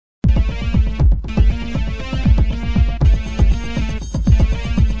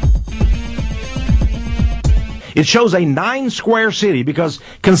It shows a 9-square city because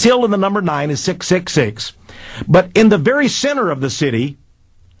concealed in the number 9 is 666. But in the very center of the city,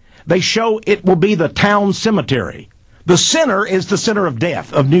 they show it will be the town cemetery. The center is the center of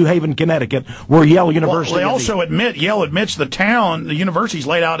death of New Haven, Connecticut, where Yale University. Well, they also Yale admits the university's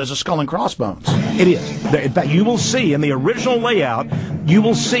laid out as a skull and crossbones. It is. In fact, you will see in the original layout, you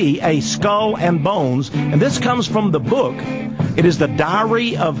will see a skull and bones, and this comes from the book. It is the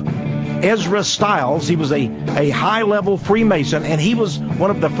diary of Ezra Stiles. He was a high-level Freemason, and he was one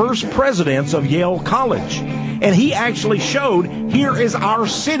of the first presidents of Yale College. And he actually showed, here is our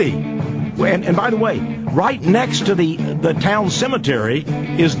city. And by the way, right next to the town cemetery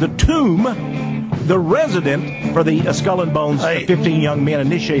is the tomb, the resident for the Skull and Bones 15 young men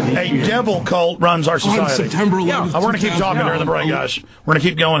initiated this year. A devil cult runs our society. On September 11th, we're going to keep talking during the break, guys. We're going to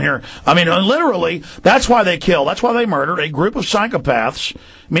keep going here. I mean, literally, that's why they kill. That's why they murdered a group of psychopaths.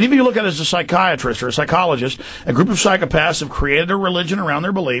 I mean, if you look at it as a psychiatrist or a psychologist, a group of psychopaths have created a religion around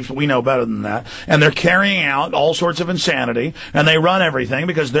their beliefs. We know better than that. And they're carrying out all sorts of insanity. And they run everything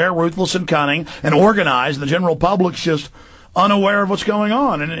because they're ruthless and cunning and organized. And the general public's just unaware of what's going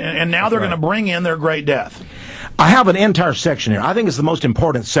on. And now they're going to bring in their great death. I have an entire section here. I think it's the most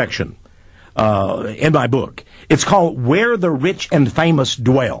important section in my book. It's called Where the Rich and Famous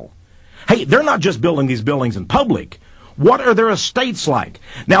Dwell. Hey, they're not just building these buildings in public. What are their estates like?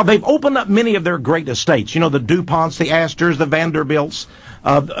 Now, they've opened up many of their great estates. You know, the DuPonts, the Astors, the Vanderbilts,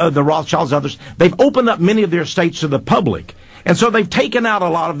 the Rothschilds, others. They've opened up many of their estates to the public. And so they've taken out a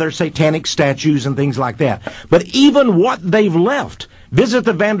lot of their satanic statues and things like that. But even what they've left, visit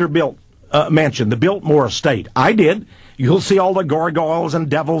the Vanderbilt mansion, the Biltmore estate. I did. You'll see all the gargoyles and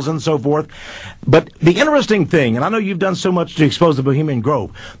devils and so forth. But the interesting thing, and I know you've done so much to expose the Bohemian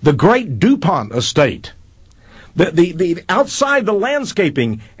Grove, the great DuPont estate, the outside, the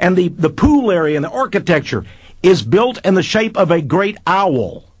landscaping and the pool area and the architecture is built in the shape of a great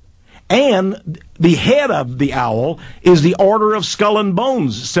owl. And the head of the owl is the Order of Skull and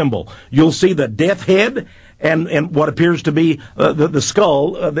Bones symbol. You'll see the death head and what appears to be the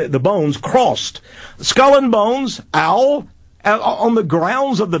skull, the bones crossed. Skull and Bones, owl, on the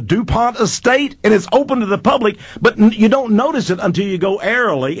grounds of the DuPont estate, and it's open to the public, but you don't notice it until you go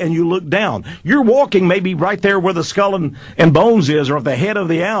airily and you look down. You're walking maybe right there where the skull and bones is, or the head of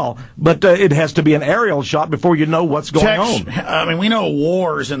the owl, but it has to be an aerial shot before you know what's going on. I mean, we know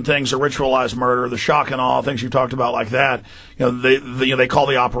wars and things are ritualized murder, the shock and awe, things you've talked about like that. You know, they call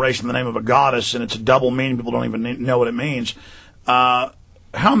the operation the name of a goddess, and it's a double meaning. People don't even know what it means.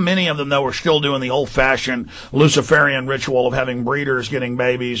 How many of them, though, are still doing the old-fashioned Luciferian ritual of having breeders getting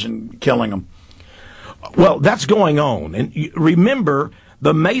babies and killing them? Well, that's going on. And remember,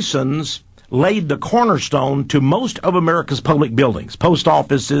 the Masons laid the cornerstone to most of America's public buildings, post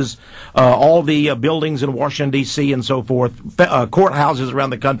offices, all the buildings in Washington, D.C., and so forth, courthouses around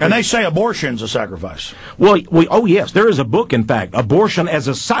the country. And they say abortion's a sacrifice. Well, oh, yes, there is a book, in fact, Abortion as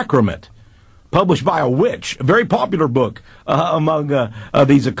a Sacrament, published by a witch, a very popular book among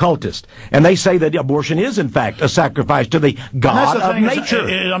these occultists. And they say that abortion is, in fact, a sacrifice to the God of nature.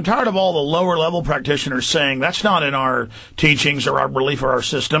 I'm tired of all the lower-level practitioners saying that's not in our teachings or our belief or our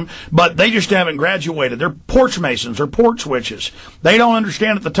system, but they just haven't graduated. They're porch masons or porch witches. They don't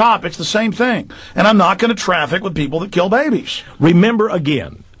understand at the top it's the same thing. And I'm not going to traffic with people that kill babies. Remember,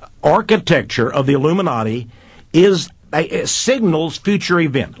 again, architecture of the Illuminati is signals future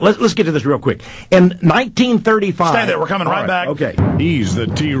event. Let's get to this real quick. In 1935... Stay there. We're coming right back. Okay. He's the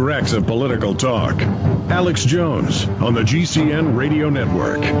T-Rex of political talk. Alex Jones on the GCN Radio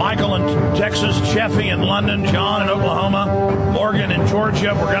Network. Michael in Texas, Cheffy in London, John in Oklahoma, Morgan in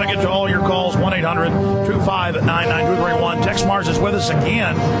Georgia. We're going to get to all your calls, 1-800-259-9231. Tex Mars is with us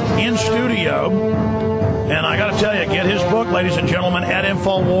again in studio. And I got to tell you, get his book, ladies and gentlemen, at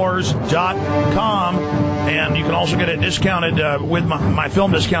Infowars.com. And you can also get it discounted with my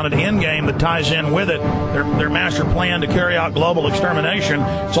film discounted Endgame that ties in with it. Their master plan to carry out global extermination.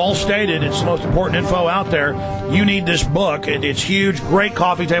 It's all stated. It's the most important info out there. You need this book. It's huge. Great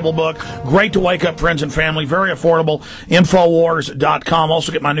coffee table book. Great to wake up friends and family. Very affordable. Infowars.com.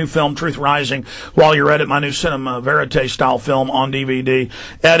 Also get my new film, Truth Rising, while you're at it. My new Cinema Verite style film on DVD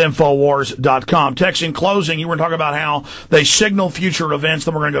at Infowars.com. Tex, in closing, you were talking about how they signal future events.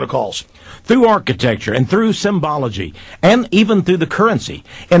 Then we're going to go to calls. Through architecture and through symbology and even through the currency.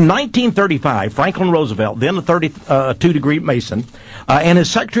 In 1935, Franklin Roosevelt, then a 32-degree Mason, and his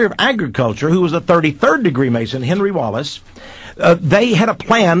Secretary of Agriculture, who was a 33rd-degree Mason, Henry Wallace, they had a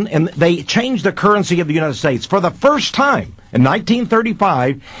plan, and they changed the currency of the United States. For the first time in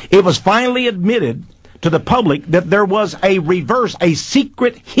 1935, it was finally admitted to the public that there was a reverse, a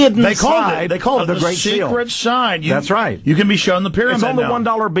secret hidden side They called it of the Great secret Seal. side. That's right. You can be shown the pyramid It's on the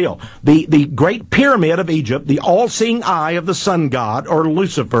now. $1 bill. The Great Pyramid of Egypt, the all-seeing eye of the sun god, or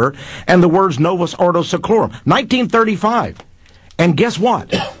Lucifer, and the words Novus Ordo Seclorum. 1935. And guess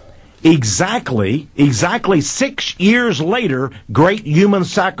what? Exactly 6 years later, great human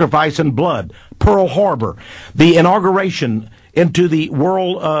sacrifice and blood, Pearl Harbor, the inauguration into the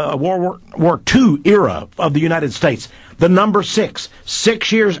World War II era of the United States. The number 6.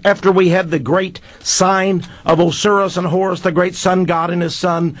 6 years after we had the great sign of Osiris and Horus, the great sun god and his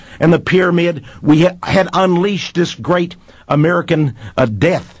son, and the pyramid, we had unleashed this great American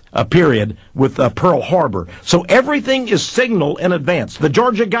death period with Pearl Harbor. So everything is signaled in advance. The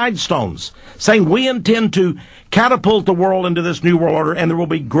Georgia Guidestones saying we intend to catapult the world into this new world order, and there will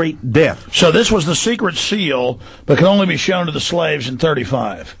be great death. So this was the secret seal, but could only be shown to the slaves in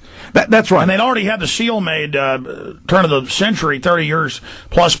 35. That's right. And they'd already had the seal made turn of the century, 30 years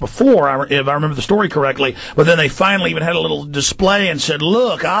plus before, if I remember the story correctly. But then they finally even had a little display and said,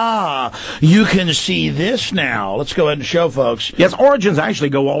 look, you can see this now. Let's go ahead and show folks. Yes, origins actually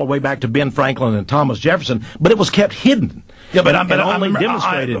go all the way back to Ben Franklin and Thomas Jefferson, but it was kept hidden. Yeah, but I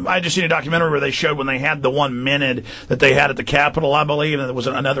I just seen a documentary where they showed when they had the one minute that they had at the Capitol, I believe, and there was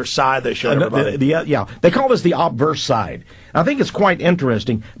another side they showed everybody. They call this the obverse side. I think it's quite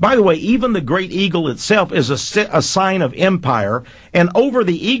interesting. By the way, even the great eagle itself is a sign of empire, and over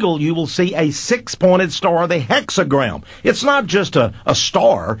the eagle you will see a six-pointed star, the hexagram. It's not just a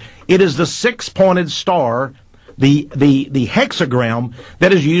star; it is the six-pointed star, the hexagram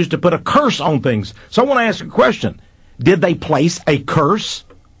that is used to put a curse on things. So I want to ask a question. Did they place a curse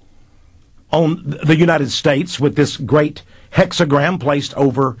on the United States with this great hexagram placed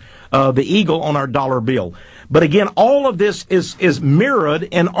over the eagle on our dollar bill? But again, all of this is mirrored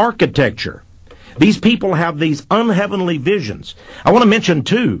in architecture. These people have these unheavenly visions. I want to mention,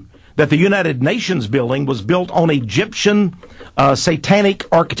 too, that the United Nations building was built on Egyptian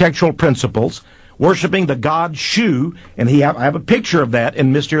satanic architectural principles, worshiping the god Shu, and I have a picture of that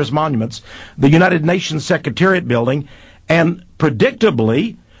in Mysterious Monuments, the United Nations Secretariat building, and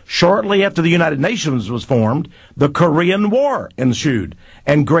predictably, shortly after the United Nations was formed, the Korean War ensued,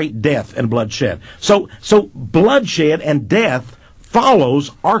 and great death and bloodshed. So bloodshed and death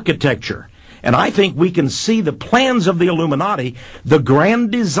follows architecture. And I think we can see the plans of the Illuminati, the grand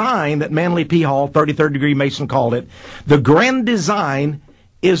design that Manly P. Hall, 33rd degree Mason, called it. The grand design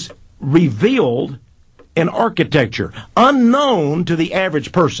is revealed in architecture, unknown to the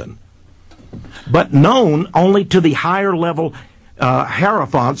average person, but known only to the higher level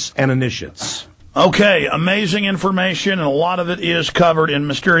hierophants and initiates. Okay, amazing information, and a lot of it is covered in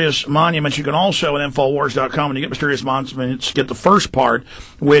Mysterious Monuments. You can also, at Infowars.com, when you get Mysterious Monuments, get the first part,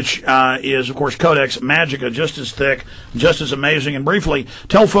 which is, of course, Codex Magica, just as thick, just as amazing. And briefly,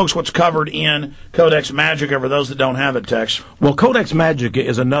 tell folks what's covered in Codex Magica for those that don't have it, Tex. Well, Codex Magica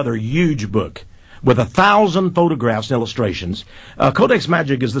is another huge book with 1,000 photographs and illustrations. Codex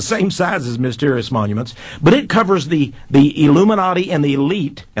Magica is the same size as Mysterious Monuments, but it covers the Illuminati and the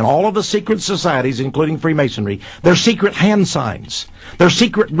elite and all of the secret societies, including Freemasonry, their secret hand signs, their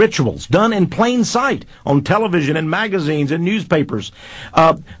secret rituals done in plain sight on television and magazines and newspapers,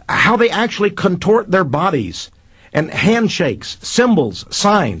 how they actually contort their bodies, and handshakes, symbols,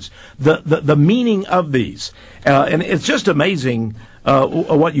 signs, the meaning of these. And it's just amazing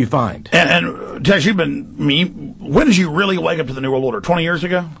what you find. And Tex, when did you really wake up to the New World Order? 20 years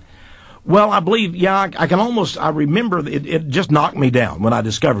ago? Well, I believe, I remember it just knocked me down when I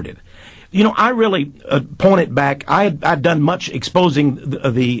discovered it. You know, I really point it back. I'd done much exposing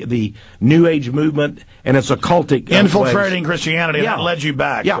the New Age movement and its occultic infiltrating Christianity, and that led you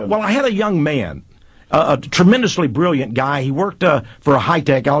back. Yeah, well, I had a young man, a tremendously brilliant guy. He worked for a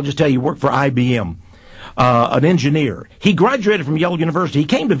high-tech, I'll just tell you, he worked for IBM. An engineer. He graduated from Yale University. He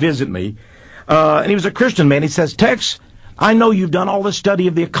came to visit me, and he was a Christian man. He says, Tex, I know you've done all this study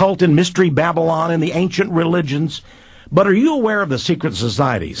of the occult and Mystery Babylon and the ancient religions, but are you aware of the secret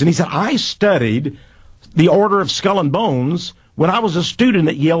societies? And he said, I studied the Order of Skull and Bones when I was a student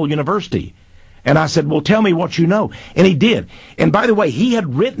at Yale University. And I said, well, tell me what you know. And he did. And by the way, he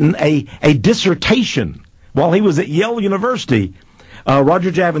had written a dissertation while he was at Yale University. Roger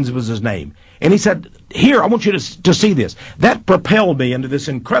Javins was his name. And he said, here, I want you to see this. That propelled me into this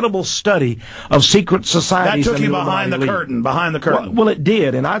incredible study of secret societies. That took you behind the curtain. Well, it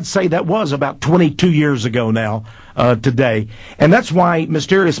did, and I'd say that was about 22 years ago now, today. And that's why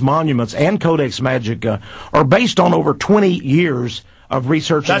Mysterious Monuments and Codex Magica are based on over 20 years of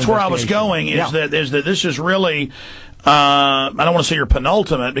research. That's where I was going, is that this is really I don't want to say your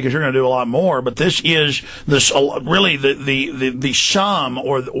penultimate because you're going to do a lot more, but this is really the sum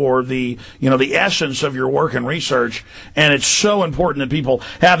or the the essence of your work and research, and it's so important that people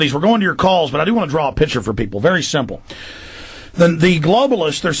have these. We're going to your calls, but I do want to draw a picture for people. Very simple. The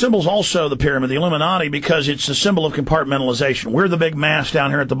globalists, their symbol's also the pyramid, the Illuminati, because it's a symbol of compartmentalization. We're the big mass down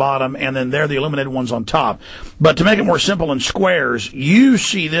here at the bottom, and then they're the illuminated ones on top. But to make it more simple in squares, you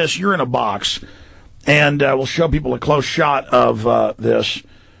see this, you're in a box, and we'll show people a close shot of this.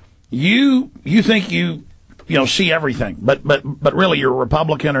 You think you see everything, but really you're a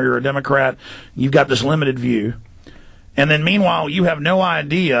Republican or you're a Democrat. You've got this limited view. And then meanwhile, you have no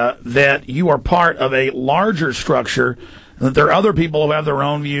idea that you are part of a larger structure, that there are other people who have their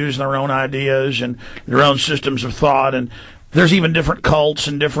own views and their own ideas and their own systems of thought, and there's even different cults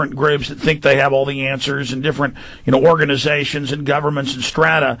and different groups that think they have all the answers, and different organizations and governments and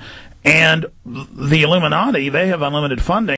strata. And the Illuminati, they have unlimited funding.